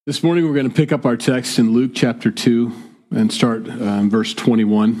This morning we're going to pick up our text in Luke chapter 2 and start in verse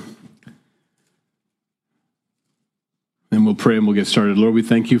 21. And we'll pray and we'll get started. Lord, we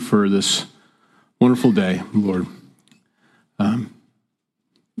thank you for this wonderful day, Lord.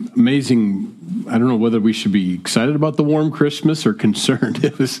 Amazing. I don't know whether we should be excited about the warm Christmas or concerned.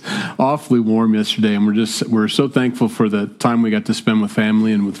 It was awfully warm yesterday, and we're so thankful for the time we got to spend with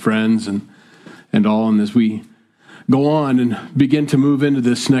family and with friends and all. And as we go on and begin to move into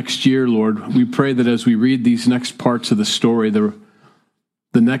this next year, Lord, we pray that as we read these next parts of the story, the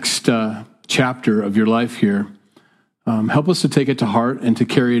next chapter of your life here, help us to take it to heart and to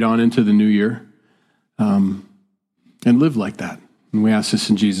carry it on into the new year and live like that. And we ask this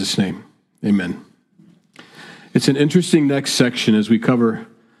in Jesus' name. Amen. It's an interesting next section as we cover,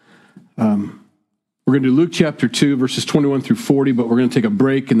 we're going to do Luke chapter 2, verses 21 through 40, but we're going to take a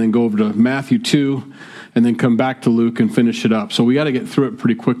break and then go over to Matthew 2 and then come back to Luke and finish it up. So we got to get through it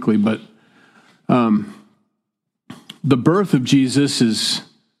pretty quickly, but the birth of Jesus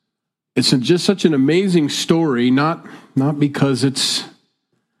it's just such an amazing story, not because it's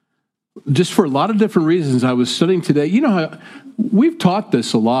just for a lot of different reasons. I was studying today. You know how we've taught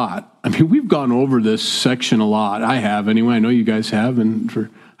this a lot. I mean, we've gone over this section a lot. I have anyway. I know you guys have. And for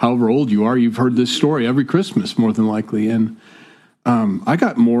however old you are, you've heard this story every Christmas, more than likely. And I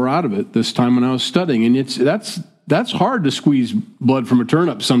got more out of it this time when I was studying. And that's hard to squeeze blood from a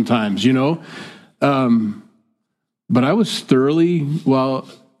turnip sometimes, you know. But I was thoroughly,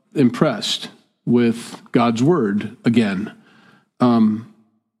 impressed with God's word again.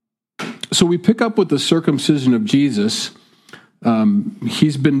 So we pick up with the circumcision of Jesus.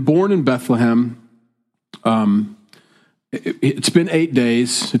 He's been born in Bethlehem. It's been 8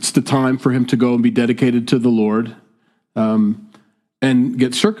 days. It's the time for him to go and be dedicated to the Lord and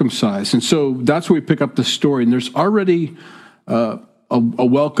get circumcised. And so that's where we pick up the story. And there's already a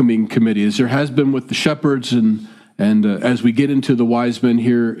welcoming committee, as there has been with the shepherds. And as we get into the wise men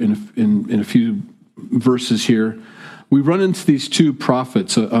here in a few verses here, we run into these two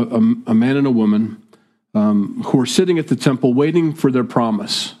prophets, a man and a woman, who are sitting at the temple waiting for their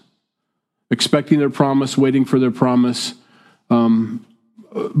promise, expecting their promise, waiting for their promise,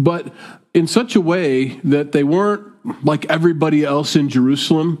 but in such a way that they weren't like everybody else in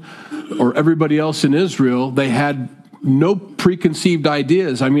Jerusalem or everybody else in Israel. They had no preconceived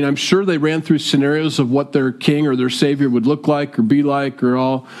ideas. I mean, I'm sure they ran through scenarios of what their king or their savior would look like or be like or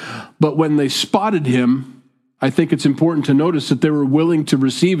all. But when they spotted him, I think it's important to notice that they were willing to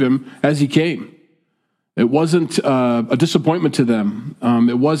receive him as he came. It wasn't a disappointment to them.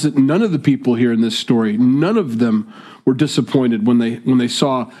 It wasn't. None of the people here in this story, none of them were disappointed when they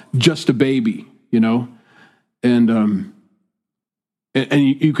saw just a baby, you know, and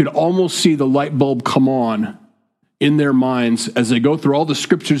you could almost see the light bulb come on in their minds as they go through all the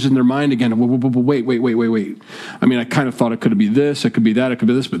scriptures in their mind again. Wait. I mean, I kind of thought it could be this, it could be that, it could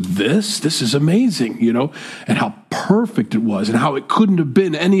be this, but this is amazing, you know, and how perfect it was and how it couldn't have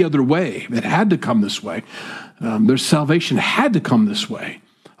been any other way. It had to come this way. Their salvation had to come this way,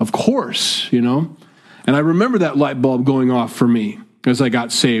 of course, you know. And I remember that light bulb going off for me as I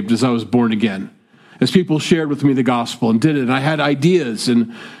got saved, as I was born again, as people shared with me the gospel and did it. And I had ideas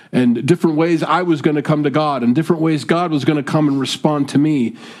and different ways I was going to come to God and different ways God was going to come and respond to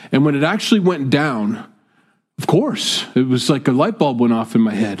me. And when it actually went down, of course, it was like a light bulb went off in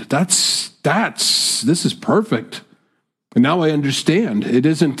my head. This is perfect. And now I understand. It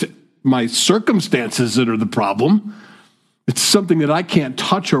isn't my circumstances that are the problem. It's something that I can't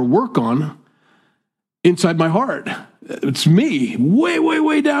touch or work on inside my heart. It's me,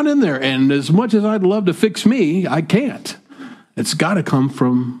 way down in there. And as much as I'd love to fix me, I can't. It's got to come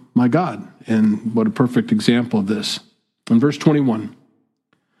from my God. And what a perfect example of this. In verse 21,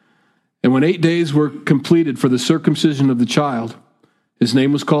 and when 8 days were completed for the circumcision of the child, his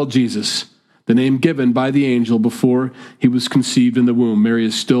name was called Jesus, the name given by the angel before he was conceived in the womb. Mary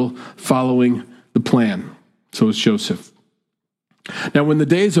is still following the plan. So is Joseph. Now, when the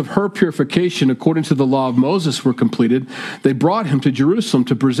days of her purification, according to the law of Moses, were completed, they brought him to Jerusalem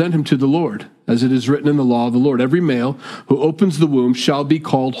to present him to the Lord, as it is written in the law of the Lord. Every male who opens the womb shall be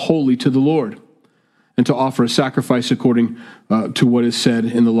called holy to the Lord, and to offer a sacrifice according to what is said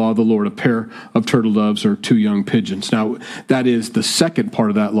in the law of the Lord, a pair of turtle doves or 2 young pigeons. Now, that is the second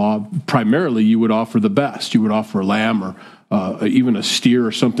part of that law. Primarily, you would offer the best. You would offer a lamb or even a steer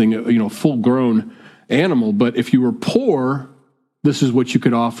or something, you know, full-grown animal. But if you were poor, this is what you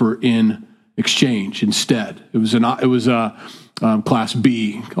could offer in exchange instead. It was a Class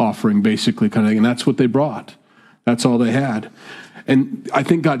B offering, basically, kind of thing, and that's what they brought. That's all they had. And I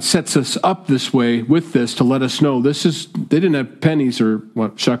think God sets us up this way with this to let us know they didn't have pennies or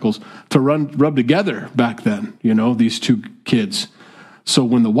shekels to rub together back then, these two kids. So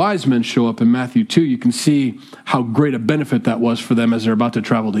when the wise men show up in Matthew 2, you can see how great a benefit that was for them as they're about to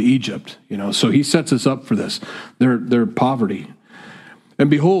travel to Egypt. So he sets us up for this, their poverty. And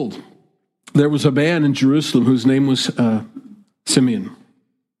behold, there was a man in Jerusalem whose name was Simeon.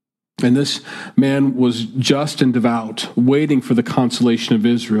 And this man was just and devout, waiting for the consolation of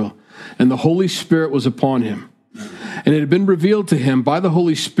Israel. And the Holy Spirit was upon him. And it had been revealed to him by the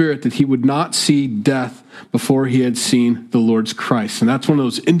Holy Spirit that he would not see death before he had seen the Lord's Christ. And that's one of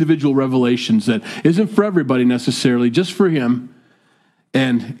those individual revelations that isn't for everybody necessarily, just for him.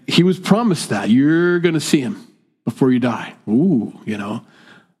 And he was promised that. You're going to see him before you die. Ooh, you'd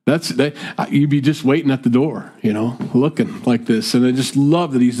be just waiting at the door, looking like this. And I just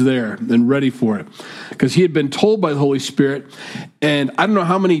love that he's there and ready for it. Because he had been told by the Holy Spirit, and I don't know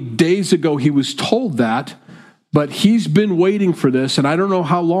how many days ago he was told that, but he's been waiting for this, and I don't know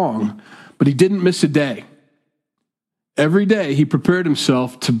how long, but he didn't miss a day. Every day he prepared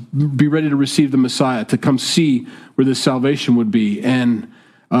himself to be ready to receive the Messiah, to come see where this salvation would be, and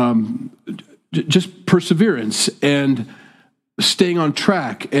just perseverance and staying on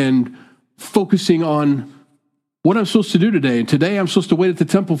track and focusing on what I'm supposed to do today. And today I'm supposed to wait at the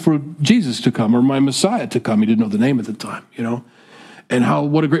temple for Jesus to come, or my Messiah to come. He didn't know the name at the time,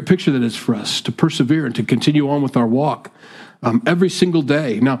 And what a great picture that is for us to persevere and to continue on with our walk every single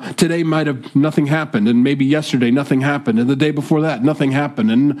day. Now, today might have nothing happened, and maybe yesterday nothing happened, and the day before that nothing happened,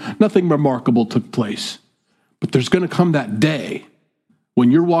 and nothing remarkable took place. But there's going to come that day when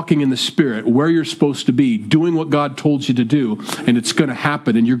you're walking in the Spirit, where you're supposed to be, doing what God told you to do, and it's going to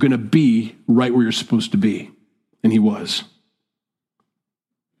happen, and you're going to be right where you're supposed to be. And he was.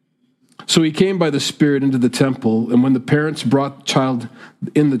 So he came by the Spirit into the temple, and when the parents brought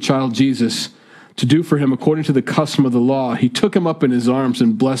the child Jesus to do for him according to the custom of the law, he took him up in his arms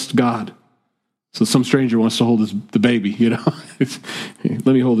and blessed God. So some stranger wants to hold the baby, Let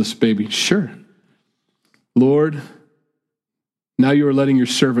me hold this baby. Sure. Lord, now you are letting your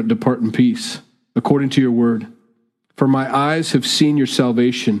servant depart in peace, according to your word. For my eyes have seen your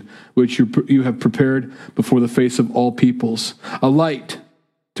salvation, which you have prepared before the face of all peoples, a light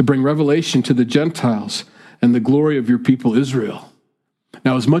to bring revelation to the Gentiles and the glory of your people Israel.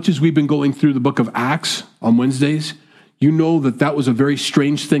 Now, as much as we've been going through the book of Acts on Wednesdays, you know that was a very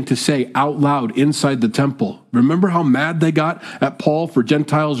strange thing to say out loud inside the temple. Remember how mad they got at Paul for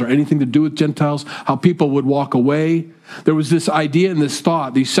Gentiles or anything to do with Gentiles? How people would walk away? There was this idea and this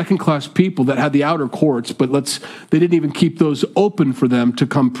thought, these second-class people that had the outer courts, but they didn't even keep those open for them to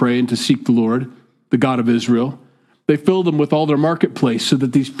come pray and to seek the Lord, the God of Israel. They filled them with all their marketplace so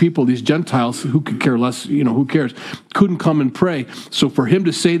that these people, these Gentiles, who could care less, who cares, couldn't come and pray. So for him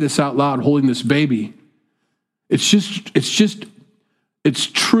to say this out loud, holding this baby, it's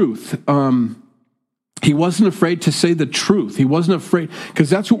truth. He wasn't afraid to say the truth. He wasn't afraid, because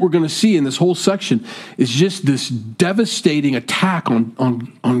that's what we're going to see in this whole section, is just this devastating attack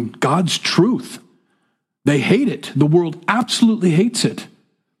on God's truth. They hate it. The world absolutely hates it.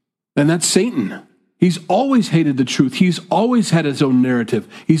 And that's Satan. He's always hated the truth. He's always had his own narrative.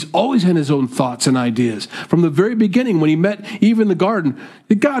 He's always had his own thoughts and ideas. From the very beginning, when he met Eve in the garden,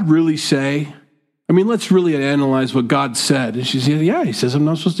 did God really say, let's really analyze what God said. And she said, yeah, he says, I'm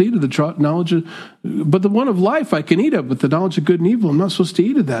not supposed to eat of the knowledge of, but the one of life I can eat of, but the knowledge of good and evil, I'm not supposed to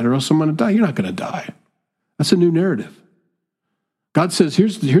eat of that, or else I'm going to die. You're not going to die. That's a new narrative. God says,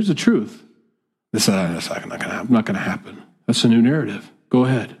 here's the truth. That's not going to happen. That's a new narrative. Go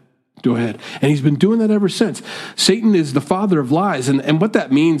ahead. And he's been doing that ever since. Satan is the father of lies. And what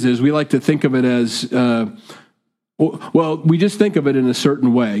that means is we like to think of it as, we just think of it in a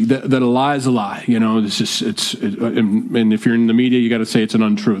certain way, that a lie is a lie. And if you're in the media, you got to say it's an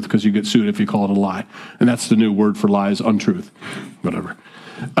untruth, because you get sued if you call it a lie. And that's the new word for lie, is untruth. Whatever.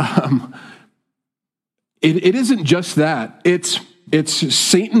 It isn't just that. It's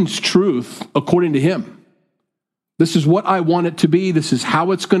Satan's truth according to him. This is what I want it to be. This is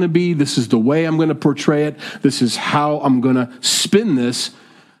how it's going to be. This is the way I'm going to portray it. This is how I'm going to spin this.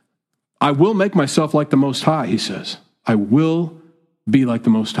 I will make myself like the Most High, he says. I will be like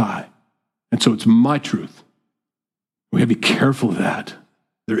the Most High. And so it's my truth. We have to be careful of that.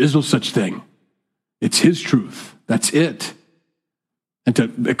 There is no such thing. It's his truth. That's it. And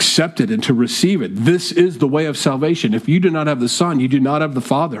to accept it and to receive it. This is the way of salvation. If you do not have the Son, you do not have the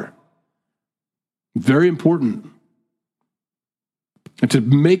Father. Very important. And to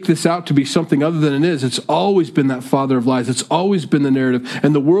make this out to be something other than it is, it's always been that father of lies. It's always been the narrative.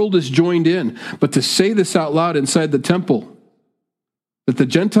 And the world is joined in. But to say this out loud inside the temple, That the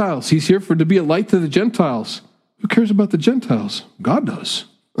Gentiles, he's here to be a light to the Gentiles. Who cares about the Gentiles? God does.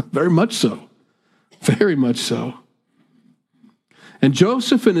 Very much so. Very much so. And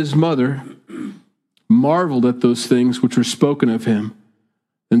Joseph and his mother marveled at those things which were spoken of him.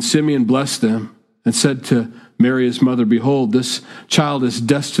 And Simeon blessed them and said to Mary his mother, behold, this child is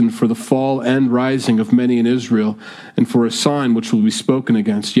destined for the fall and rising of many in Israel, and for a sign which will be spoken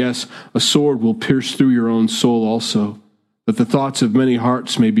against. Yes, a sword will pierce through your own soul also, that the thoughts of many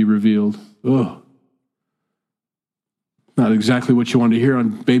hearts may be revealed. Ugh. Not exactly what you want to hear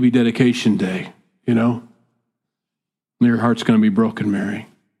on baby dedication day, you know? Your heart's going to be broken, Mary.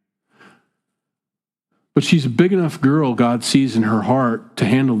 But she's a big enough girl God sees in her heart to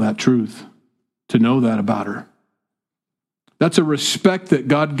handle that truth, to know that about her. That's a respect that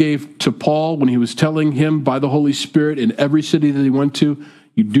God gave to Paul when he was telling him by the Holy Spirit in every city that he went to,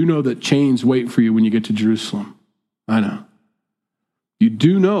 you do know that chains wait for you when you get to Jerusalem. I know. You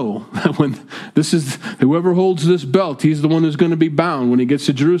do know that when this is, whoever holds this belt, he's the one who's going to be bound when he gets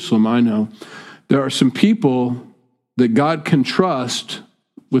to Jerusalem. I know. There are some people that God can trust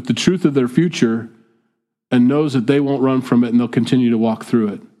with the truth of their future and knows that they won't run from it and they'll continue to walk through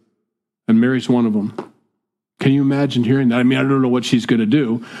it. And Mary's one of them. Can you imagine hearing that? I mean, I don't know what she's going to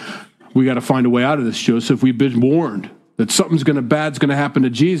do. We got to find a way out of this, Joseph. We've been warned that something's bad's going to happen to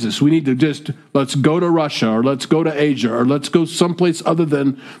Jesus. We need to let's go to Russia, or let's go to Asia, or let's go someplace other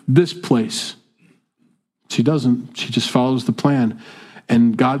than this place. She doesn't. She just follows the plan.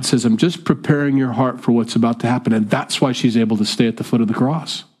 And God says, I'm just preparing your heart for what's about to happen. And that's why she's able to stay at the foot of the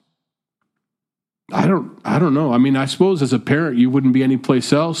cross. I don't know. I mean, I suppose as a parent, you wouldn't be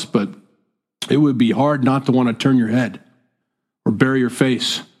anyplace else, but it would be hard not to want to turn your head or bury your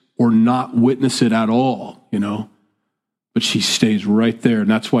face or not witness it at all, you know. But she stays right there. And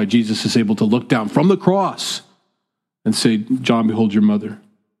that's why Jesus is able to look down from the cross and say, John, behold your mother.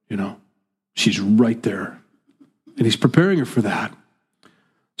 You know, she's right there. And he's preparing her for that.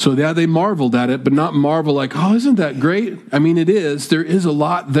 So yeah, they marveled at it, but not marvel like, oh, isn't that great? I mean, it is. There is a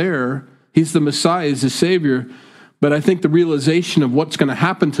lot there. He's the Messiah, he's the Savior. But I think the realization of what's going to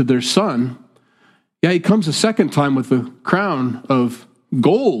happen to their son, yeah, he comes a second time with a crown of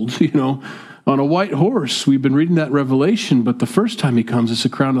gold, you know, on a white horse. We've been reading that Revelation, but the first time he comes, it's a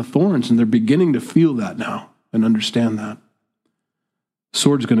crown of thorns, and they're beginning to feel that now and understand that.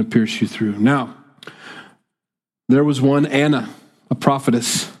 Sword's going to pierce you through. Now, there was one, Anna, a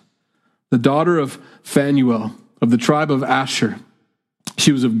prophetess, the daughter of Phanuel, of the tribe of Asher.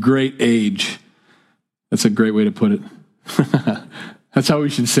 She was of great age. That's a great way to put it. That's how we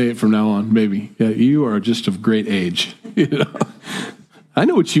should say it from now on, maybe. Yeah, you are just of great age. You know? I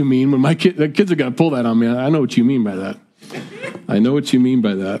know what you mean when the kids are going to pull that on me. I know what you mean by that. I know what you mean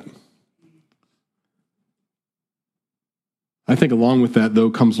by that. I think along with that, though,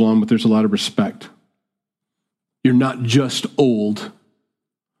 comes along with there's a lot of respect. You're not just old.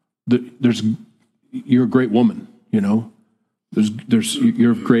 You're a great woman, you know.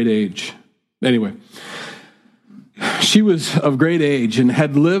 You're of great age. Anyway, she was of great age and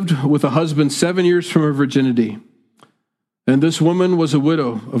had lived with a husband 7 years from her virginity. And this woman was a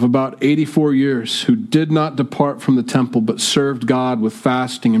widow of about 84 years who did not depart from the temple, but served God with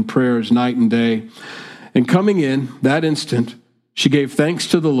fasting and prayers night and day. And coming in that instant, she gave thanks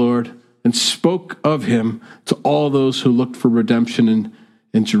to the Lord and spoke of him to all those who looked for redemption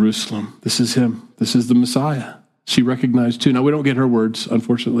in Jerusalem. This is him. This is the Messiah. She recognized too. Now, we don't get her words,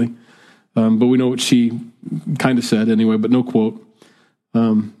 unfortunately, but we know what she kind of said anyway, but no quote.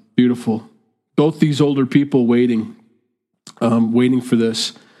 Beautiful. Both these older people waiting for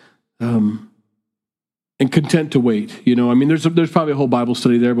this, and content to wait. You know, I mean, there's probably a whole Bible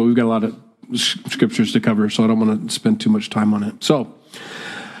study there, but we've got a lot of scriptures to cover, so I don't want to spend too much time on it. So,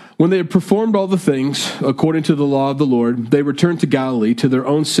 when they had performed all the things according to the law of the Lord, they returned to Galilee, to their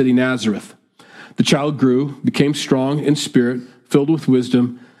own city, Nazareth. The child grew, became strong in spirit, filled with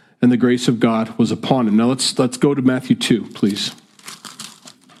wisdom, and the grace of God was upon him. Now let's go to Matthew 2, please.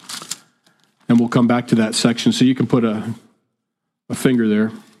 And we'll come back to that section. So you can put a finger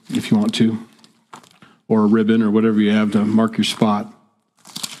there if you want to, or a ribbon or whatever you have to mark your spot,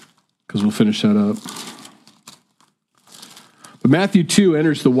 because we'll finish that up. But Matthew 2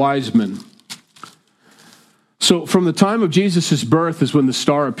 enters the wise men. So from the time of Jesus' birth is when the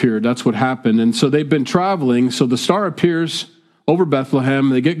star appeared. That's what happened. And so they've been traveling. So the star appears over Bethlehem.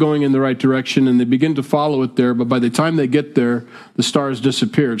 They get going in the right direction, and they begin to follow it there. But by the time they get there, the star has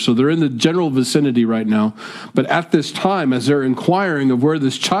disappeared. So they're in the general vicinity right now. But at this time, as they're inquiring of where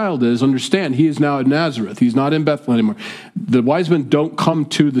this child is, understand, he is now at Nazareth. He's not in Bethlehem anymore. The wise men don't come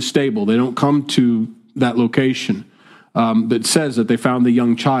to the stable. They don't come to that location. that says that they found the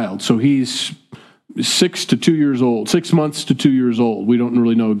young child. So he's 6 to 2 years old, 6 months to 2 years old. We don't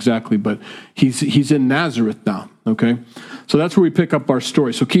really know exactly, but he's in Nazareth now, okay? So that's where we pick up our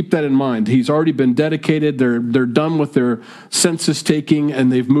story. So keep that in mind. He's already been dedicated. They're done with their census taking,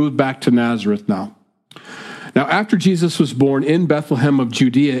 and they've moved back to Nazareth now. Now, after Jesus was born in Bethlehem of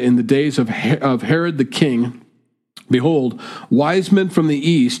Judea in the days of Herod the king, behold, wise men from the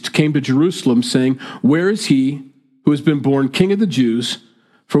east came to Jerusalem, saying, "Where is he who has been born King of the Jews?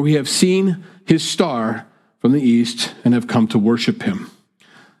 For we have seen his star from the east and have come to worship him."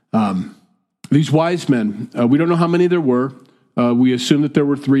 These wise men, we don't know how many there were. We assume that there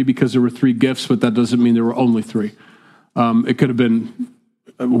were 3 because there were 3 gifts, but that doesn't mean there were only 3. It could have been,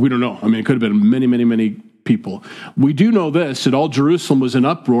 we don't know. I mean, it could have been many, many, many people. We do know this, that all Jerusalem was in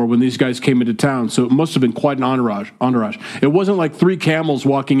uproar when these guys came into town, so it must have been quite an entourage. It wasn't like 3 camels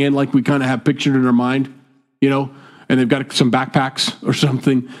walking in like we kind of have pictured in our mind, and they've got some backpacks or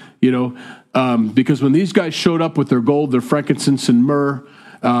something, because when these guys showed up with their gold, their frankincense and myrrh,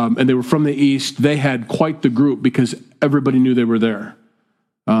 and they were from the east, they had quite the group because everybody knew they were there.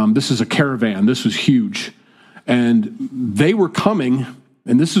 This is a caravan. This was huge. And they were coming,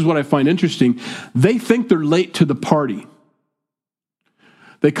 and this is what I find interesting. They think they're late to the party.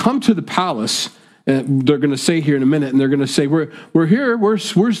 They come to the palace, and they're going to say here in a minute, and they're going to say, we're here.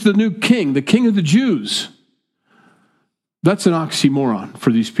 Where's the new king, the king of the Jews? That's an oxymoron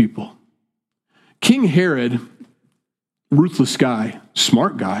for these people. King Herod, ruthless guy,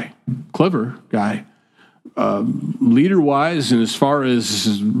 smart guy, clever guy, leader-wise, and as far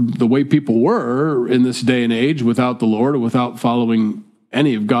as the way people were in this day and age without the Lord or without following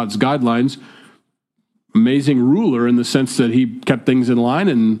any of God's guidelines, amazing ruler in the sense that he kept things in line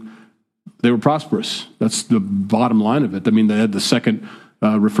and they were prosperous. That's the bottom line of it. I mean, they had the second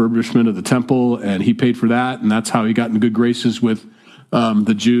refurbishment of the temple, and he paid for that, and that's how he got in good graces with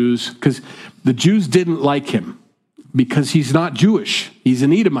the Jews, because the Jews didn't like him because he's not Jewish. He's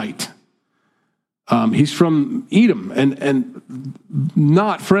an Edomite. He's from Edom, and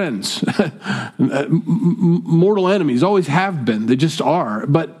not friends. Mortal enemies, always have been. They just are.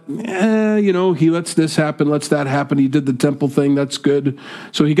 But, he lets this happen, lets that happen. He did the temple thing. That's good.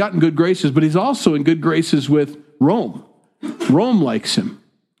 So he got in good graces, but he's also in good graces with Rome. Rome likes him.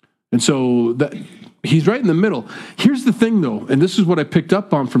 And so he's right in the middle. Here's the thing, though, and this is what I picked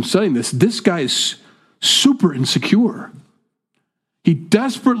up on from studying this. This guy is super insecure. He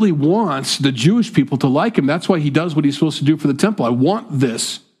desperately wants the Jewish people to like him. That's why he does what he's supposed to do for the temple. I want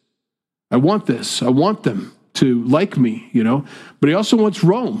this. I want this. I want them to like me, But he also wants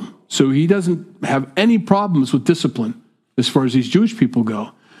Rome. So he doesn't have any problems with discipline as far as these Jewish people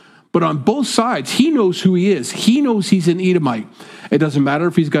go. But on both sides, he knows who he is. He knows he's an Edomite. It doesn't matter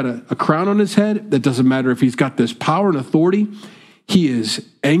if he's got a crown on his head. It doesn't matter if he's got this power and authority. He is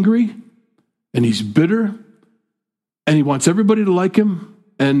angry and he's bitter. And he wants everybody to like him,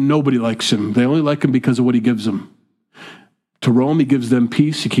 and nobody likes him. They only like him because of what he gives them. To Rome, he gives them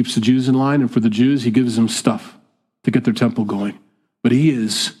peace. He keeps the Jews in line. And for the Jews, he gives them stuff to get their temple going. But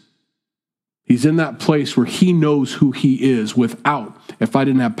he's in that place where he knows who he is without, if I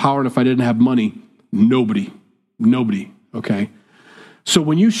didn't have power and if I didn't have money, nobody, okay? So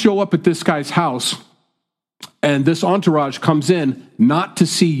when you show up at this guy's house and this entourage comes in not to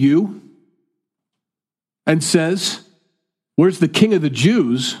see you and says, "Where's the king of the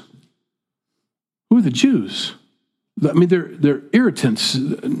Jews?" Who are the Jews? I mean, they're irritants.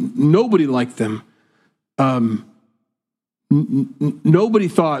 Nobody liked them. Nobody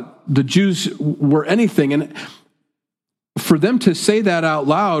thought the Jews were anything. And for them to say that out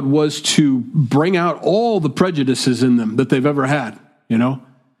loud was to bring out all the prejudices in them that they've ever had, And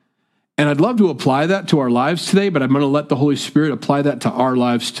I'd love to apply that to our lives today, but I'm going to let the Holy Spirit apply that to our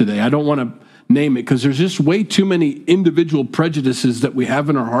lives today. I don't want to name it because there's just way too many individual prejudices that we have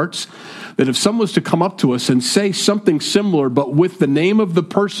in our hearts that if someone was to come up to us and say something similar but with the name of the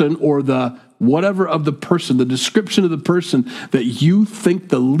person or the whatever of the person, the description of the person that you think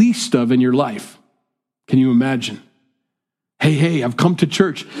the least of in your life, can you imagine? Hey, I've come to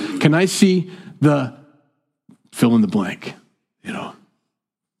church. Can I see the fill in the blank?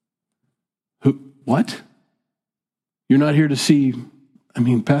 Who? What? You're not here to see,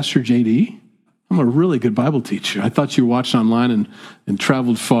 Pastor JD? I'm a really good Bible teacher. I thought you were watching online and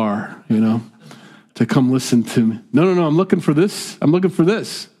traveled far, to come listen to me. No, I'm looking for this. I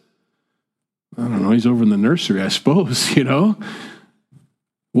don't know. He's over in the nursery, I suppose,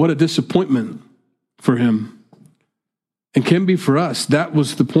 What a disappointment for him. And can be for us. That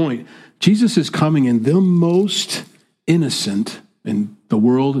was the point. Jesus is coming in the most innocent, and the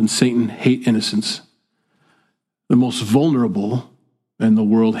world and Satan hate innocence. the most vulnerable, and the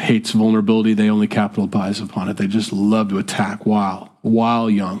world hates vulnerability. They only capitalize upon it. They just love to attack while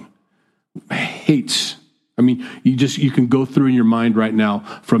young. Hates. I mean, you can go through in your mind right now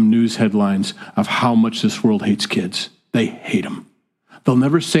from news headlines of how much this world hates kids. They hate them. They'll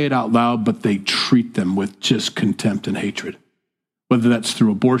never say it out loud, but they treat them with just contempt and hatred. Whether that's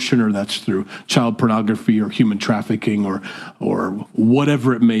through abortion or that's through child pornography or human trafficking or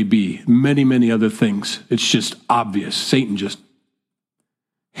whatever it may be. Many, many other things. It's just obvious. Satan just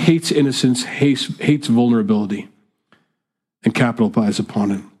hates innocence, hates vulnerability, and capitalizes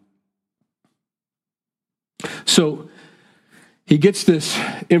upon it. So he gets this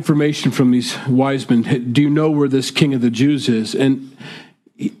information from these wise men. Do you know where this king of the Jews is? And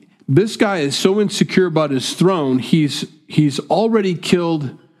this guy is so insecure about his throne, he's already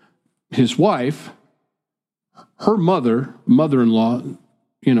killed his wife, her mother-in-law,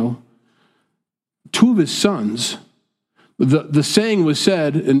 two of his sons. The saying was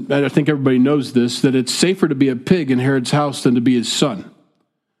said, and I think everybody knows this, that it's safer to be a pig in Herod's house than to be his son.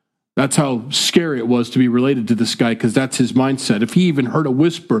 That's how scary it was to be related to this guy, because that's his mindset. If he even heard a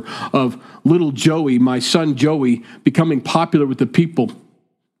whisper of little Joey, my son Joey, becoming popular with the people,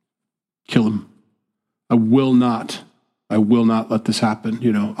 kill him. I will not let this happen.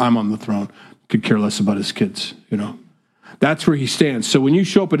 I'm on the throne. Could care less about his kids, That's where he stands. So when you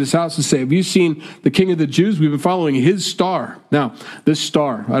show up at his house and say, have you seen the king of the Jews? We've been following his star. Now, this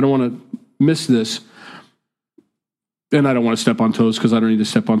star, I don't want to miss this. And I don't want to step on toes because I don't need to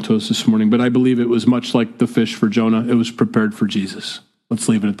step on toes this morning, but I believe it was much like the fish for Jonah. It was prepared for Jesus. Let's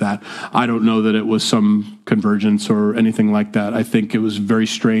leave it at that. I don't know that it was some convergence or anything like that. I think it was very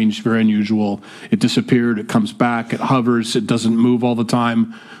strange, very unusual. It disappeared. It comes back. It hovers. It doesn't move all the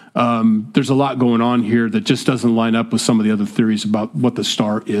time. There's a lot going on here that just doesn't line up with some of the other theories about what the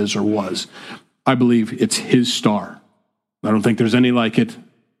star is or was. I believe it's his star. I don't think there's any like it.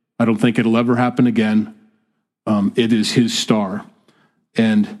 I don't think it'll ever happen again. It is his star.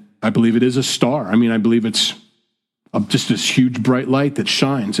 And I believe it is a star. I believe it's just this huge bright light that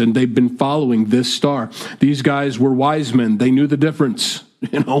shines. And they've been following this star. These guys were wise men. They knew the difference,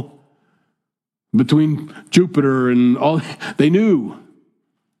 between Jupiter and all. They knew.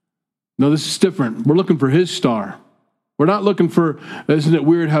 No, this is different. We're looking for his star. We're not looking for, isn't it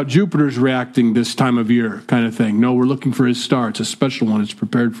weird how Jupiter's reacting this time of year kind of thing. No, we're looking for his star. It's a special one. It's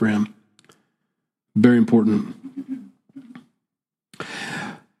prepared for him. Very important.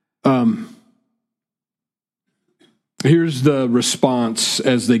 Here's the response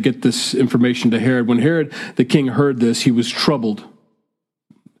as they get this information to Herod. When Herod the king heard this, he was troubled.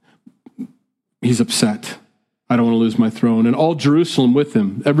 He's upset. I don't want to lose my throne. And all Jerusalem with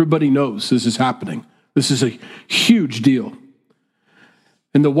him. Everybody knows this is happening. This is a huge deal.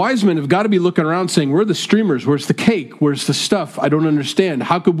 And the wise men have got to be looking around saying, where are the streamers? Where's the cake? Where's the stuff? I don't understand.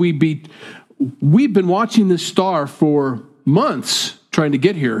 How could we be... We've been watching this star for months trying to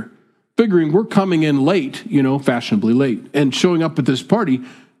get here, figuring we're coming in late, fashionably late, and showing up at this party,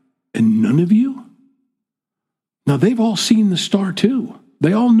 and none of you? Now, they've all seen the star too.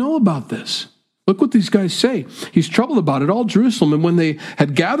 They all know about this. Look what these guys say. He's troubled about it, all Jerusalem. And when they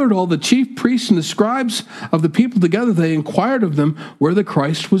had gathered all the chief priests and the scribes of the people together, they inquired of them where the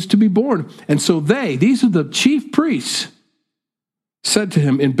Christ was to be born. And so these are the chief priests, said to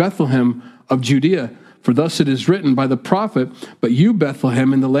him, in Bethlehem of Judea, for thus it is written by the prophet, but you,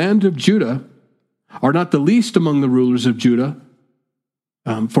 Bethlehem, in the land of Judah, are not the least among the rulers of Judah,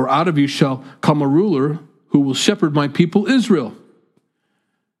 for out of you shall come a ruler who will shepherd my people Israel.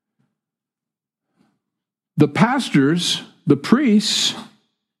 The pastors, the priests,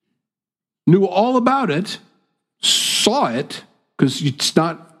 knew all about it, saw it, because it's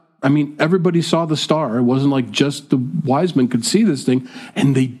not, everybody saw the star. It wasn't like just the wise men could see this thing,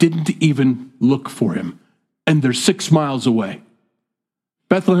 and they didn't even look for him. And they're 6 miles away.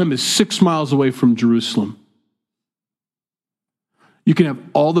 Bethlehem is 6 miles away from Jerusalem. You can have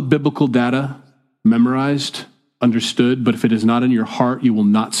all the biblical data memorized, understood, but if it is not in your heart, you will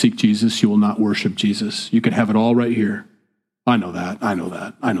not seek Jesus. You will not worship Jesus. You can have it all right here. I know that.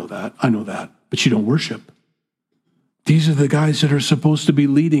 But you don't worship. These are the guys that are supposed to be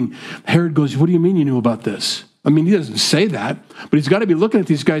leading. Herod goes, what do you mean you knew about this? He doesn't say that, but he's got to be looking at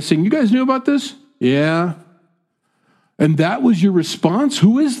these guys saying, you guys knew about this? Yeah. And that was your response?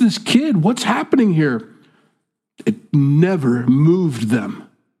 Who is this kid? What's happening here? It never moved them.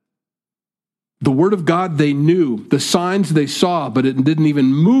 The word of God they knew, the signs they saw, but it didn't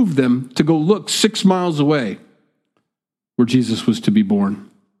even move them to go look 6 miles away where Jesus was to be born.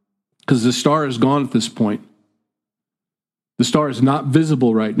 Because the star is gone at this point. The star is not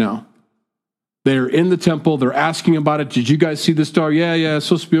visible right now. They're in the temple. They're asking about it. Did you guys see the star? Yeah, it's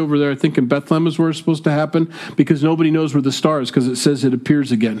supposed to be over there. I think in Bethlehem is where it's supposed to happen, because nobody knows where the star is, because it says it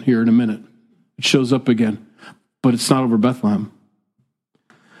appears again here in a minute. It shows up again, but it's not over Bethlehem.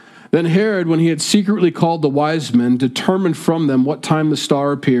 Then Herod, when he had secretly called the wise men, determined from them what time the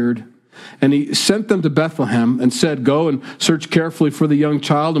star appeared. And he sent them to Bethlehem and said, "Go and search carefully for the young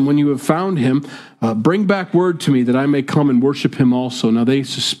child, and when you have found him, bring back word to me that I may come and worship him also." Now they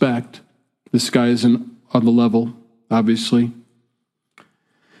suspect this guy isn't on the level, obviously.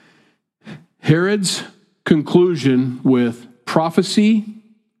 Herod's conclusion with prophecy,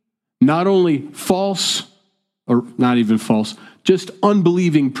 not only false, or not even false, just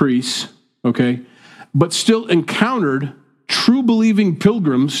unbelieving priests, okay, but still encountered true believing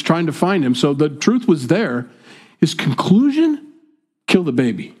pilgrims trying to find him. So the truth was there. His conclusion, kill the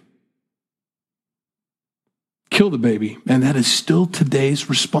baby. Kill the baby. And that is still today's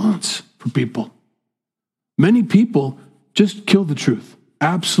response for people. Many people just kill the truth.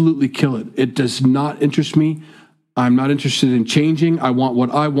 Absolutely kill it. It does not interest me. I'm not interested in changing. I want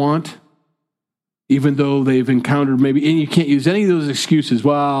what I want. Even though they've encountered maybe, and you can't use any of those excuses.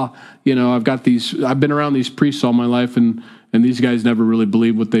 Well, I've been around these priests all my life, and these guys never really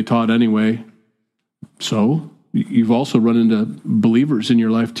believed what they taught anyway. So you've also run into believers in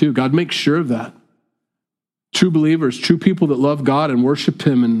your life too. God makes sure of that. True believers, true people that love God and worship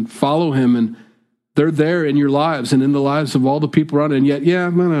him and follow him, and they're there in your lives and in the lives of all the people around. And yet,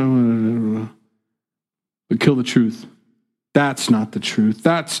 but kill the truth. That's not the truth.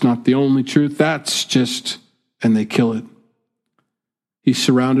 That's not the only truth. That's just, and they kill it. He's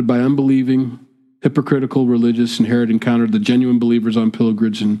surrounded by unbelieving, hypocritical religious, and Herod encountered the genuine believers on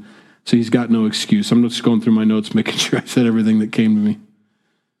pilgrimage, and so he's got no excuse. I'm just going through my notes, making sure I said everything that came to me.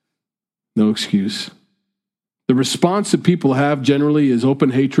 No excuse. The response that people have generally is open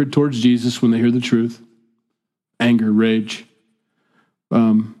hatred towards Jesus when they hear the truth. Anger, rage.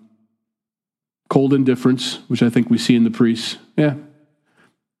 Cold indifference, which I think we see in the priests. Yeah.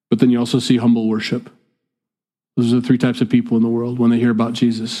 But then you also see humble worship. Those are the three types of people in the world when they hear about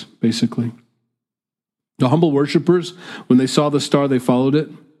Jesus, basically. The humble worshipers, when they saw the star, they followed it.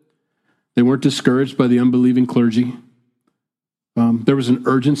 They weren't discouraged by the unbelieving clergy. There was an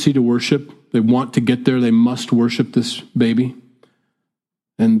urgency to worship. They want to get there. They must worship this baby.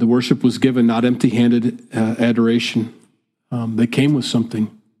 And the worship was given, not empty-handed adoration. They came with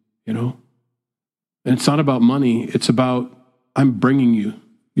something, And it's not about money. It's about, I'm bringing you,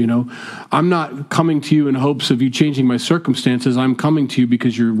 I'm not coming to you in hopes of you changing my circumstances. I'm coming to you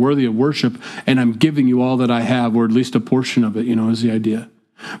because you're worthy of worship, and I'm giving you all that I have, or at least a portion of it, is the idea.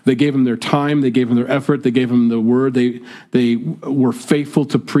 They gave him their time. They gave him their effort. They gave him the word. They were faithful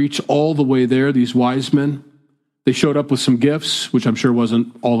to preach all the way there, these wise men. They showed up with some gifts, which I'm sure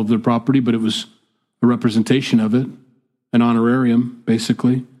wasn't all of their property, but it was a representation of it, an honorarium,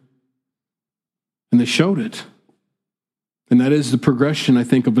 basically. And they showed it. And that is the progression, I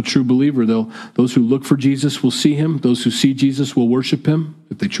think, of a true believer. Those who look for Jesus will see him. Those who see Jesus will worship him,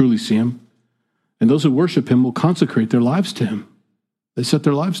 if they truly see him. And those who worship him will consecrate their lives to him. They set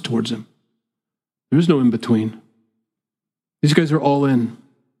their lives towards him. There is no in-between. These guys are all in.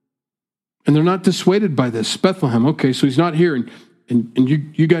 And they're not dissuaded by this. Bethlehem, okay, so he's not here, and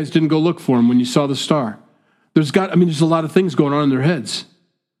you guys didn't go look for him when you saw the star. There's a lot of things going on in their heads.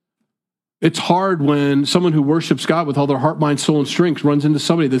 It's hard when someone who worships God with all their heart, mind, soul, and strength runs into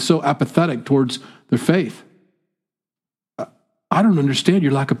somebody that's so apathetic towards their faith. I don't understand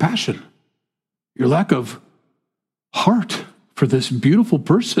your lack of passion, your lack of heart for this beautiful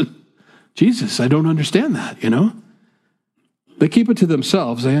person. Jesus, I don't understand that, They keep it to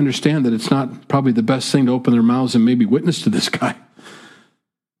themselves. They understand that it's not probably the best thing to open their mouths and maybe witness to this guy.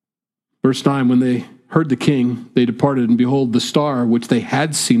 Verse 9, when they heard the king, they departed, and behold, the star which they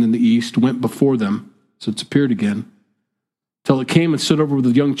had seen in the east went before them. So it's appeared again, till it came and stood over where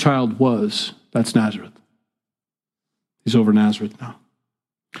the young child was. That's Nazareth. He's over Nazareth now.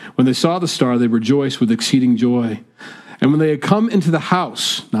 When they saw the star, they rejoiced with exceeding joy. And when they had come into the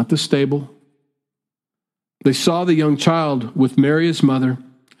house, not the stable, they saw the young child with Mary his mother,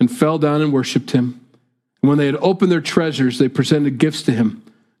 and fell down and worshipped him. And when they had opened their treasures, they presented gifts to him,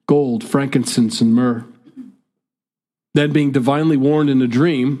 gold, frankincense, and myrrh. Then, being divinely warned in a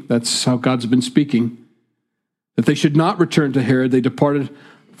dream, that's how God's been speaking, that they should not return to Herod, they departed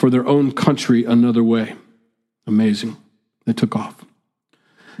for their own country another way. Amazing. They took off.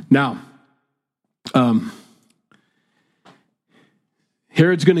 Now,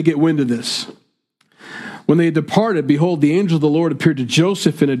 Herod's going to get wind of this. When they had departed, behold, the angel of the Lord appeared to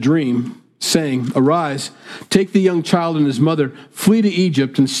Joseph in a dream, saying, "Arise, take the young child and his mother, flee to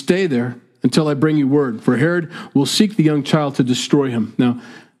Egypt, and stay there until I bring you word. For Herod will seek the young child to destroy him. Now,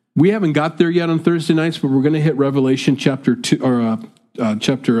 we haven't got there yet on Thursday nights, but we're going to hit Revelation chapter 12.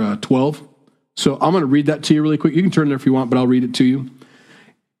 So I'm going to read that to you really quick. You can turn there if you want, but I'll read it to you.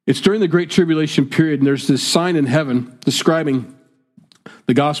 It's during the Great Tribulation period, and there's this sign in heaven describing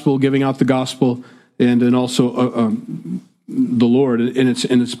the gospel, giving out the gospel, and then also the Lord, and it's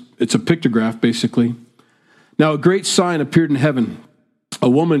a pictograph, basically. Now a great sign appeared in heaven, a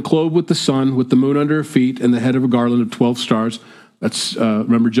woman clothed with the sun, with the moon under her feet, and the head of a garland of 12 stars. That's,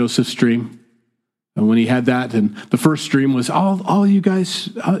 remember Joseph's dream? And when he had that, and the first dream was, all you guys,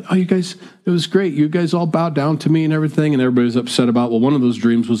 it was great. You guys all bowed down to me and everything, and everybody was upset about, well, one of those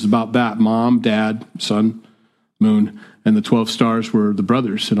dreams was about that. Mom, dad, sun, moon, and the 12 stars were the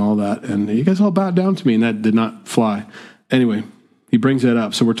brothers and all that. And you guys all bowed down to me, and that did not fly. Anyway, he brings that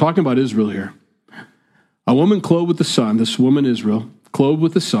up. So we're talking about Israel here. A woman clothed with the sun, this woman Israel, clothed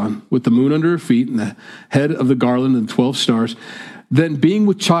with the sun, with the moon under her feet, and the head of the garland and 12 stars. Then being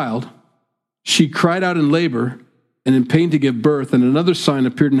with child, she cried out in labor and in pain to give birth, and another sign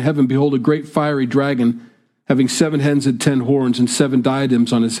appeared in heaven. Behold, a great fiery dragon, having 7 heads and 10 horns, and 7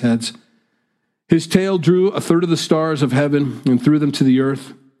 diadems on his heads. His tail drew a third of the stars of heaven and threw them to the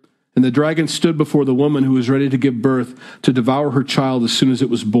earth. And the dragon stood before the woman who was ready to give birth, to devour her child as soon as it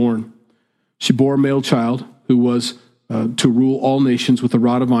was born. She bore a male child who was to rule all nations with a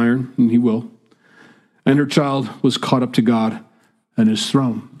rod of iron, and he will. And her child was caught up to God and his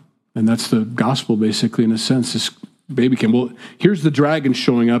throne. And that's the gospel, basically, in a sense. This baby came. Well, here's the dragon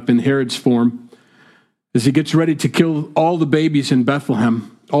showing up in Herod's form as he gets ready to kill all the babies in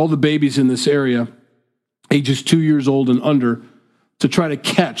Bethlehem, all the babies in this area, ages 2 years old and under, to try to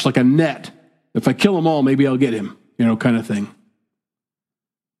catch, like a net. If I kill them all, maybe I'll get him, kind of thing.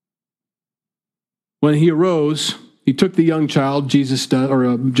 When he arose, he took the young child,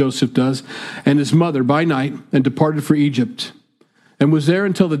 Joseph does, and his mother by night, and departed for Egypt, and was there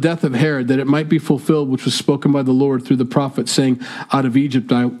until the death of Herod, that it might be fulfilled which was spoken by the Lord through the prophet, saying, out of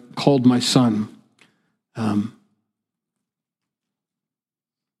Egypt I called my son.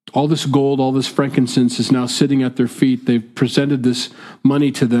 All this gold, all this frankincense is now sitting at their feet. They've presented this money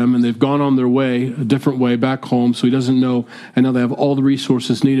to them, and they've gone on their way, a different way, back home, so he doesn't know, and now they have all the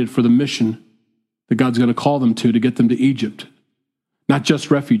resources needed for the mission that God's going to call them to get them to Egypt. Not just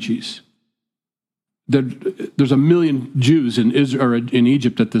refugees. There's 1 million Jews in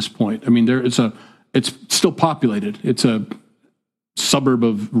Egypt at this point. I mean, it's still populated. It's a suburb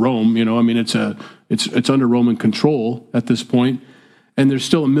of Rome. It's under Roman control at this point, and there's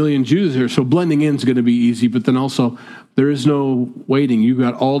still 1 million Jews here. So blending in is going to be easy. But then also, there is no waiting. You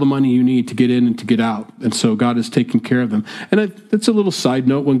got all the money you need to get in and to get out, and so God is taking care of them. And that's a little side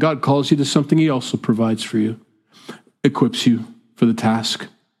note. When God calls you to something, He also provides for you, equips you for the task.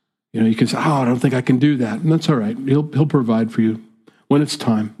 You can say, I don't think I can do that. And that's all right. He'll provide for you when it's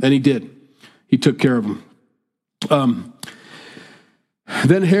time. And He did. He took care of them.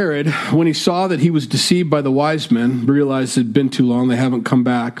 Then Herod, when he saw that he was deceived by the wise men, realized it had been too long, they haven't come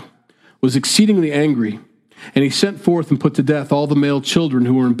back, was exceedingly angry. And he sent forth and put to death all the male children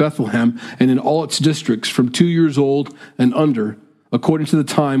who were in Bethlehem and in all its districts from 2 years old and under, according to the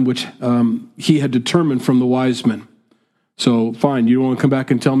time which he had determined from the wise men. So, fine, you don't want to come back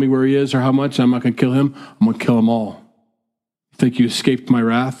and tell me where he is or how much? I'm not going to kill him. I'm going to kill them all. You think you escaped my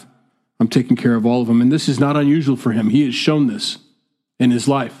wrath? I'm taking care of all of them. And this is not unusual for him. He has shown this in his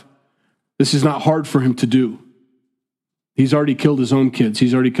life. This is not hard for him to do. He's already killed his own kids.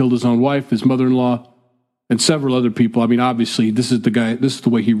 He's already killed his own wife, his mother-in-law, and several other people. I mean, obviously, this is the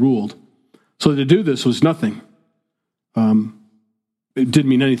way he ruled. So to do this was nothing. It didn't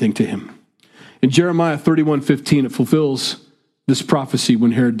mean anything to him. In Jeremiah 31:15, it fulfills this prophecy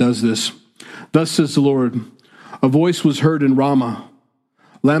when Herod does this. Thus says the Lord, a voice was heard in Ramah,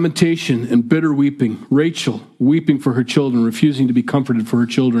 lamentation and bitter weeping, Rachel weeping for her children, refusing to be comforted for her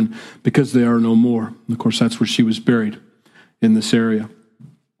children because they are no more. And of course, that's where she was buried, in this area.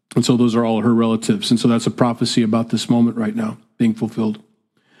 And so those are all her relatives. And so that's a prophecy about this moment right now being fulfilled.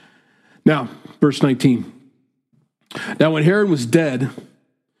 Now, verse 19. Now when Herod was dead,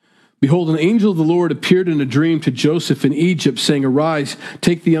 behold, an angel of the Lord appeared in a dream to Joseph in Egypt, saying, arise,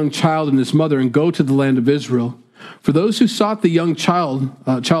 take the young child and his mother, and go to the land of Israel. For those who sought the young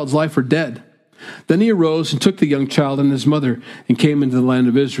child's life are dead. Then he arose and took the young child and his mother and came into the land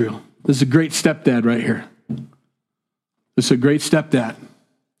of Israel. This is a great stepdad right here. This is a great stepdad.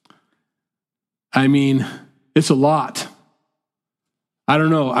 I mean, it's a lot. I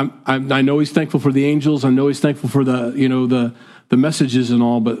don't know. I know he's thankful for the angels. I know he's thankful for the messages and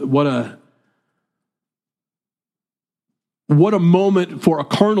all. But what what a moment for a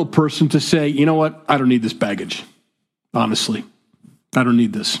carnal person to say, you know what? I don't need this baggage. Honestly, I don't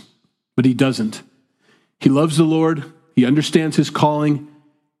need this. But he doesn't. He loves the Lord. He understands his calling.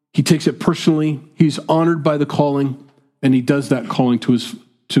 He takes it personally. He's honored by the calling, and he does that calling to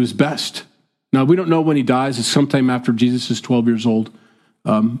his best. Now, we don't know when he dies. It's sometime after Jesus is 12 years old,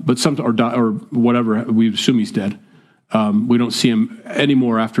 but or whatever. We assume he's dead. We don't see him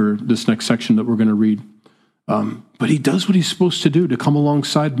anymore after this next section that we're going to read. But he does what he's supposed to do, to come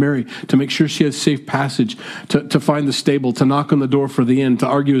alongside Mary, to make sure she has safe passage, to find the stable, to knock on the door for the inn, to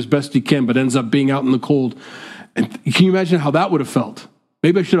argue as best he can, but ends up being out in the cold. And can you imagine how that would have felt?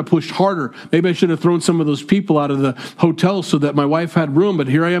 Maybe I should have pushed harder. Maybe I should have thrown some of those people out of the hotel so that my wife had room. But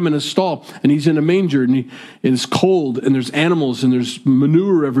here I am in a stall, and he's in a manger, and it's cold, and there's animals, and there's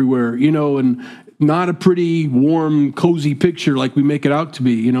manure everywhere, and not a pretty, warm, cozy picture like we make it out to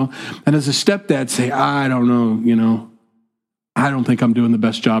be, And as a stepdad, say, I don't know, I don't think I'm doing the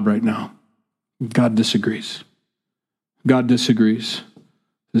best job right now. God disagrees. God disagrees.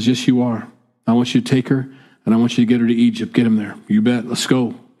 Says, yes, you are. I want you to take her, and I want you to get her to Egypt. Get him there. You bet. Let's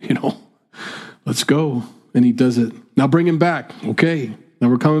go. Let's go. And he does it. Now bring him back. Okay. Now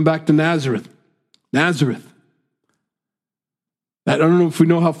we're coming back to Nazareth. Nazareth. I don't know if we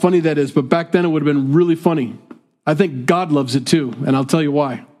know how funny that is, but back then it would have been really funny. I think God loves it too, and I'll tell you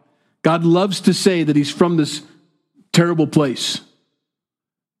why. God loves to say that he's from this terrible place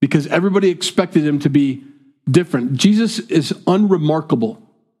because everybody expected him to be different. Jesus is unremarkable.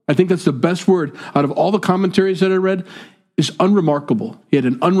 I think that's the best word out of all the commentaries that I read, is unremarkable. He had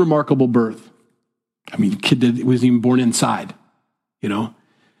an unremarkable birth. I mean, the kid that was even born inside,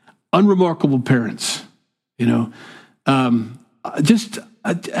 unremarkable parents, and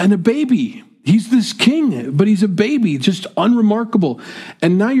a baby. He's this king, but he's a baby, just unremarkable.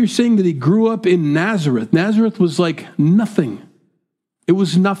 And now you're saying that he grew up in Nazareth. Nazareth was like nothing. It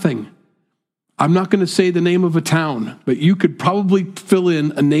was nothing. I'm not going to say the name of a town, but you could probably fill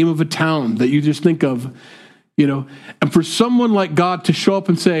in a name of a town that you just think of, And for someone like God to show up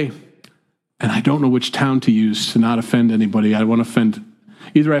and say, and I don't know which town to use to not offend anybody. I want to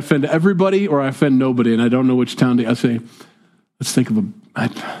either I offend everybody or I offend nobody, and I don't know which town to. I say, let's think of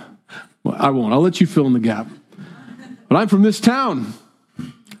I won't. I'll let you fill in the gap. But I'm from this town.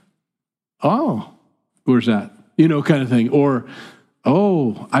 Oh, where's that? Kind of thing. Or,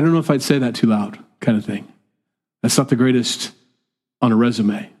 oh, I don't know if I'd say that too loud, kind of thing. That's not the greatest on a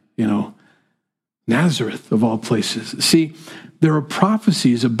resume, Nazareth, of all places. See, there are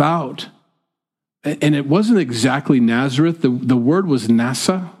prophecies about, and it wasn't exactly Nazareth. The word was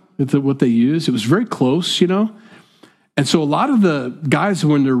Nasa, what they used. It was very close, And so a lot of the guys,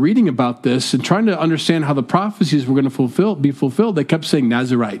 when they're reading about this and trying to understand how the prophecies were going to be fulfilled, they kept saying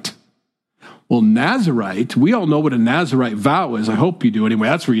Nazarite. Well, Nazarite, we all know what a Nazarite vow is. I hope you do anyway.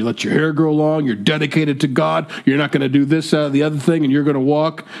 That's where you let your hair grow long. You're dedicated to God. You're not going to do this, the other thing, and you're going to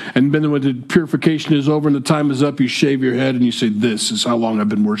walk. And then when the purification is over and the time is up, you shave your head and you say, this is how long I've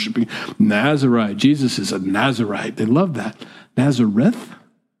been worshiping. Nazarite. Jesus is a Nazarite. They love that. Nazareth?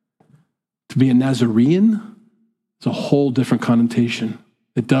 To be a Nazarene? It's a whole different connotation.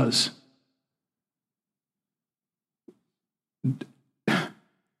 It does.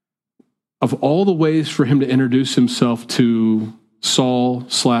 Of all the ways for him to introduce himself to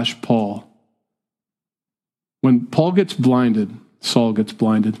Saul/Paul, when Paul gets blinded, Saul gets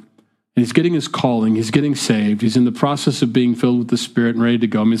blinded, and he's getting his calling, he's getting saved, he's in the process of being filled with the Spirit and ready to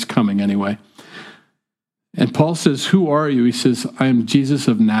go. I mean, it's coming anyway. And Paul says, who are you? He says, I am Jesus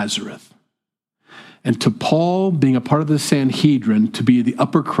of Nazareth. And to Paul, being a part of the Sanhedrin, to be the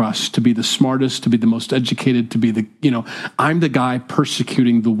upper crust, to be the smartest, to be the most educated, to be I'm the guy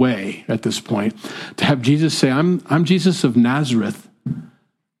persecuting the way at this point. To have Jesus say, I'm Jesus of Nazareth,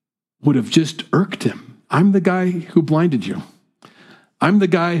 would have just irked him. I'm the guy who blinded you. I'm the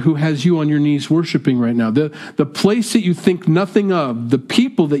guy who has you on your knees worshiping right now. The place that you think nothing of, the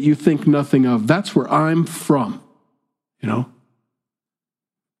people that you think nothing of, that's where I'm from,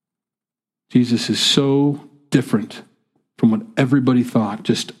 Jesus is so different from what everybody thought,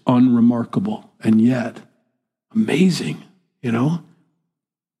 just unremarkable, and yet amazing,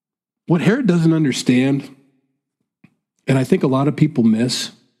 What Herod doesn't understand, and I think a lot of people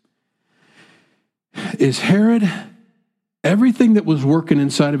miss, is Herod, everything that was working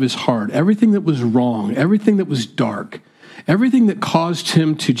inside of his heart, everything that was wrong, everything that was dark, everything that caused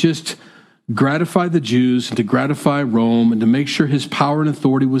him to just gratify the Jews and to gratify Rome and to make sure his power and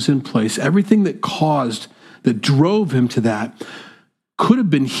authority was in place, everything that drove him to that could have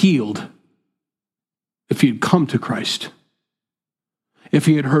been healed if he had come to Christ. if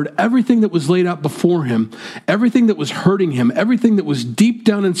he had heard everything that was laid out before him, everything that was hurting him, everything that was deep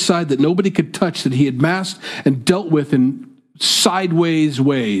down inside that nobody could touch, that he had masked and dealt with in sideways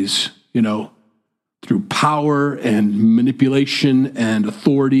ways, through power and manipulation and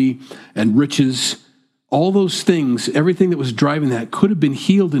authority and riches, all those things, everything that was driving that could have been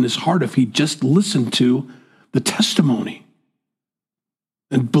healed in his heart if he just listened to the testimony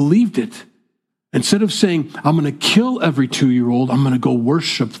and believed it. Instead of saying, I'm going to kill every 2-year-old, I'm going to go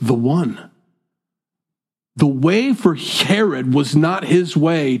worship the one. The way for Herod was not his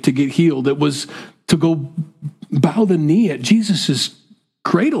way to get healed. It was to go bow the knee at Jesus'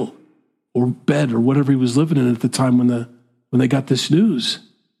 cradle or bed or whatever he was living in at the time when they got this news.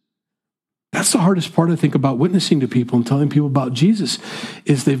 That's the hardest part, I think, about witnessing to people and telling people about Jesus,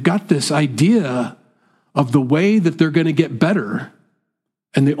 is they've got this idea of the way that they're going to get better.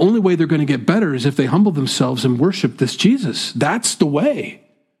 And the only way they're going to get better is if they humble themselves and worship this Jesus. That's the way.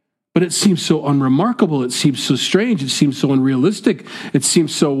 But it seems so unremarkable. It seems so strange. It seems so unrealistic. It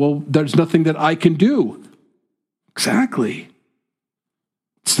seems so, well, there's nothing that I can do. Exactly.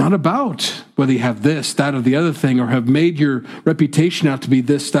 It's not about whether you have this, that, or the other thing, or have made your reputation out to be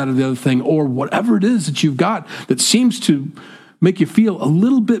this, that, or the other thing, or whatever it is that you've got that seems to make you feel a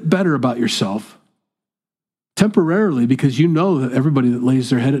little bit better about yourself. Temporarily, because you know that everybody that lays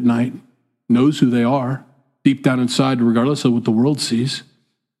their head at night knows who they are deep down inside, regardless of what the world sees.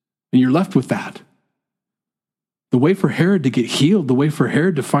 And you're left with that. The way for Herod to get healed, the way for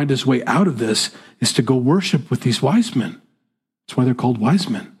Herod to find his way out of this is to go worship with these wise men. That's why they're called wise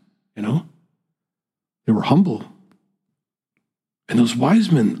men, They were humble. And those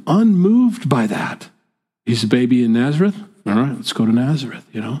wise men, unmoved by that. He's a baby in Nazareth? All right, let's go to Nazareth,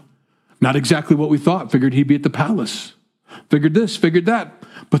 Not exactly what we thought. Figured he'd be at the palace. Figured this, figured that.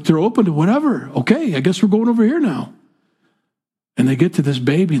 But they're open to whatever. Okay, I guess we're going over here now. And they get to this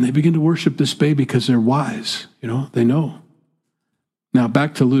baby and they begin to worship this baby because they're wise. They know. Now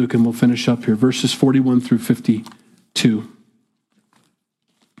back to Luke and we'll finish up here. Verses 41 through 52.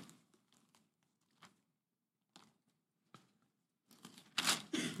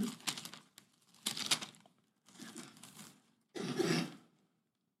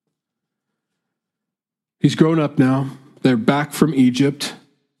 He's grown up now. They're back from Egypt.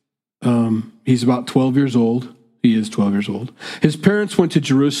 He's about 12 years old. He is 12 years old. His parents went to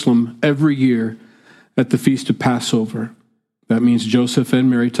Jerusalem every year at the Feast of Passover. That means Joseph and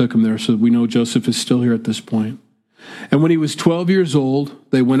Mary took him there, so we know Joseph is still here at this point. And when he was 12 years old,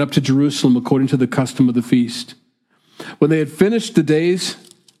 they went up to Jerusalem according to the custom of the feast. When they had finished the days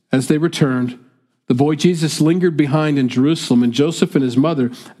as they returned, the boy Jesus lingered behind in Jerusalem, and Joseph and his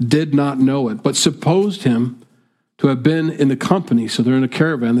mother did not know it, but supposed him to have been in the company. So they're in a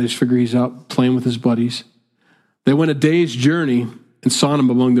caravan. They just figure he's out playing with his buddies. They went a day's journey and saw him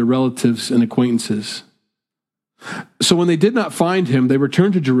among their relatives and acquaintances. So when they did not find him, they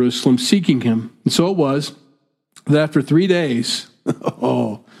returned to Jerusalem seeking him. And so it was that after 3 days,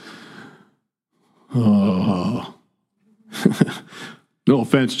 no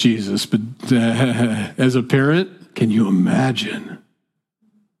offense, Jesus, but as a parent, can you imagine?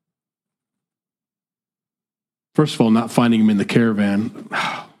 First of all, not finding him in the caravan.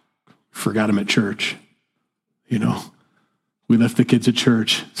 Forgot him at church. We left the kids at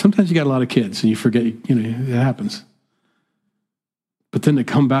church. Sometimes you got a lot of kids and you forget, it happens. But then to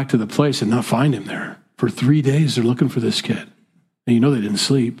come back to the place and not find him there. For 3 days, they're looking for this kid. And they didn't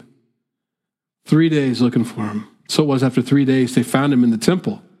sleep. 3 days looking for him. So it was after 3 days, they found him in the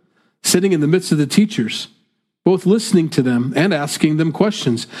temple, sitting in the midst of the teachers, both listening to them and asking them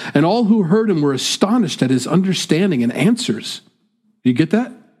questions. And all who heard him were astonished at his understanding and answers. Do you get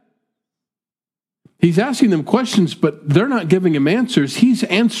that? He's asking them questions, but they're not giving him answers. He's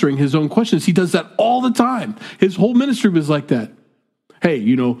answering his own questions. He does that all the time. His whole ministry was like that. Hey,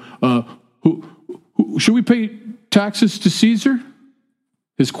 who should we pay taxes to Caesar?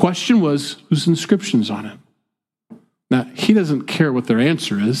 His question was, whose inscription's on it? Now, he doesn't care what their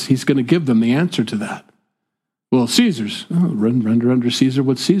answer is. He's going to give them the answer to that. Well, Caesar's. Render under Caesar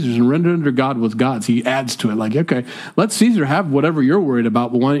what's Caesar's, and render under God what's God's. He adds to it like, okay, let Caesar have whatever you're worried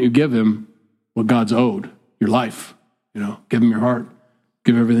about, but why don't you give him what God's owed? Your life. Give him your heart.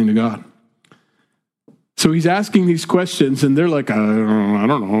 Give everything to God. So he's asking these questions, and they're like, I don't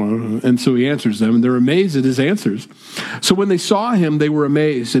know. And so he answers them, and they're amazed at his answers. So when they saw him, they were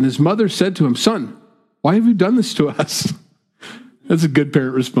amazed. And his mother said to him, "Son, why have you done this to us?" That's a good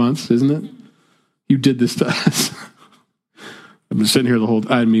parent response, isn't it? You did this to us. I've been sitting here the whole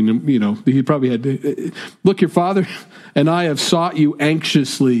time. He probably had to. Look, your father and I have sought you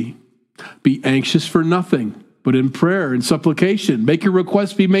anxiously. Be anxious for nothing. but in prayer and supplication. Make your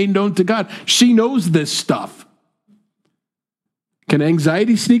requests be made known to God. She knows this stuff. Can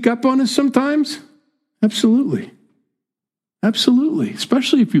anxiety sneak up on us sometimes? Absolutely. Absolutely.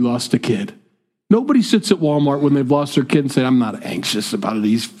 Especially if you lost a kid. Nobody sits at Walmart when they've lost their kid and say, I'm not anxious about it.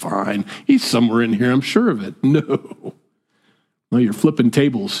 He's fine. He's somewhere in here. I'm sure of it. No. No, you're flipping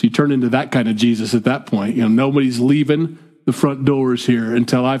tables. You turn into that kind of Jesus at that point. Nobody's leaving the front doors here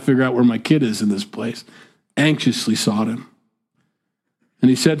until I figure out where my kid is in this place. Anxiously sought him. And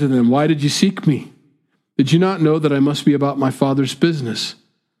he said to them, why did you seek me? Did you not know that I must be about my Father's business?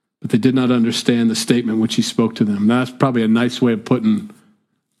 But they did not understand the statement which he spoke to them. That's probably a nice way of putting,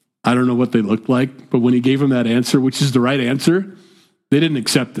 I don't know what they looked like, but when he gave them that answer, which is the right answer, they didn't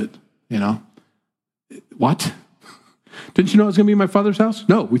accept it. What? Didn't you know it was going to be in my Father's house?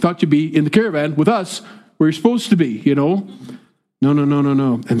 No, we thought you'd be in the caravan with us where you're supposed to be, No.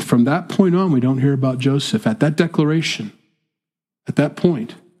 And from that point on, we don't hear about Joseph. At that declaration, at that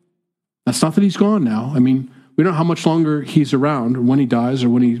point, that's not that he's gone now. I mean, we don't know how much longer he's around or when he dies or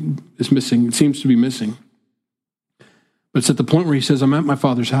when he is missing. It seems to be missing. But it's at the point where he says, I'm at my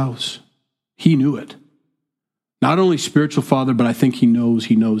Father's house. He knew it. Not only spiritual father, but I think he knows,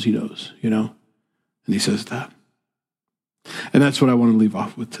 And he says that. And that's what I want to leave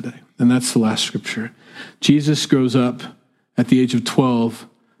off with today. And that's the last scripture. Jesus grows up at the age of 12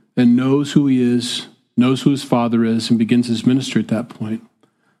 and knows who he is, knows who his father is, and begins his ministry at that point.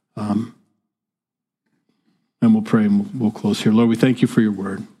 And we'll pray and we'll close here. Lord, we thank you for your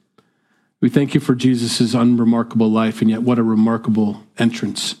word. We thank you for Jesus' unremarkable life, and yet what a remarkable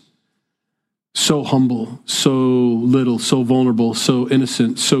entrance. So humble, so little, so vulnerable, so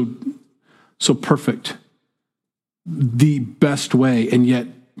innocent, so perfect. The best way, and yet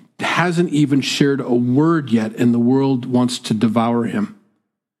hasn't even shared a word yet, and the world wants to devour him.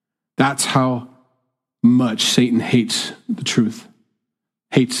 That's how much Satan hates the truth,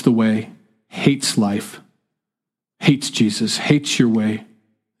 hates the way, hates life, hates Jesus, hates your way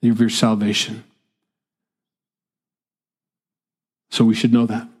of your salvation. So we should know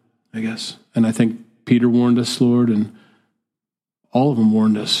that, I guess. And I think Peter warned us, Lord, and all of them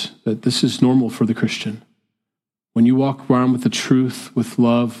warned us that this is normal for the Christian. When you walk around with the truth, with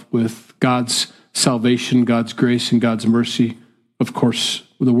love, with God's salvation, God's grace, and God's mercy, of course,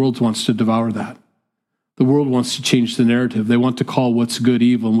 the world wants to devour that. The world wants to change the narrative. They want to call what's good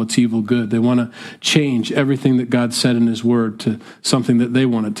evil and what's evil good. They want to change everything that God said in his word to something that they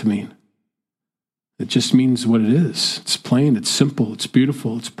want it to mean. It just means what it is. It's plain, it's simple, it's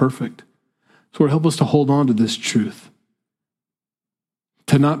beautiful, it's perfect. So Lord, help us to hold on to this truth,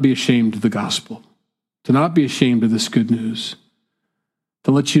 to not be ashamed of the gospel, to not be ashamed of this good news,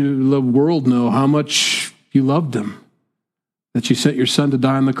 to let the world know how much you loved them, that you sent your son to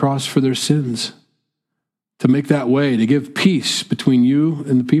die on the cross for their sins, to make that way, to give peace between you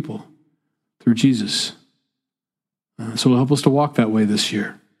and the people through Jesus. So help us to walk that way this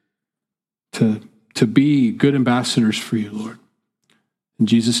year, to be good ambassadors for you, Lord. In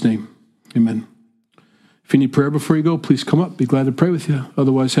Jesus' name, amen. If you need prayer before you go, please come up. Be glad to pray with you.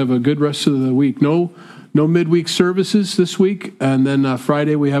 Otherwise, have a good rest of the week. No midweek services this week. And then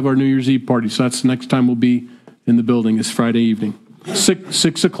Friday, we have our New Year's Eve party. So that's the next time we'll be in the building is Friday evening.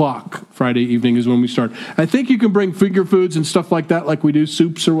 6 o'clock Friday evening is when we start. I think you can bring finger foods and stuff like that, like we do,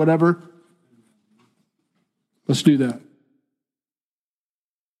 soups or whatever. Let's do that.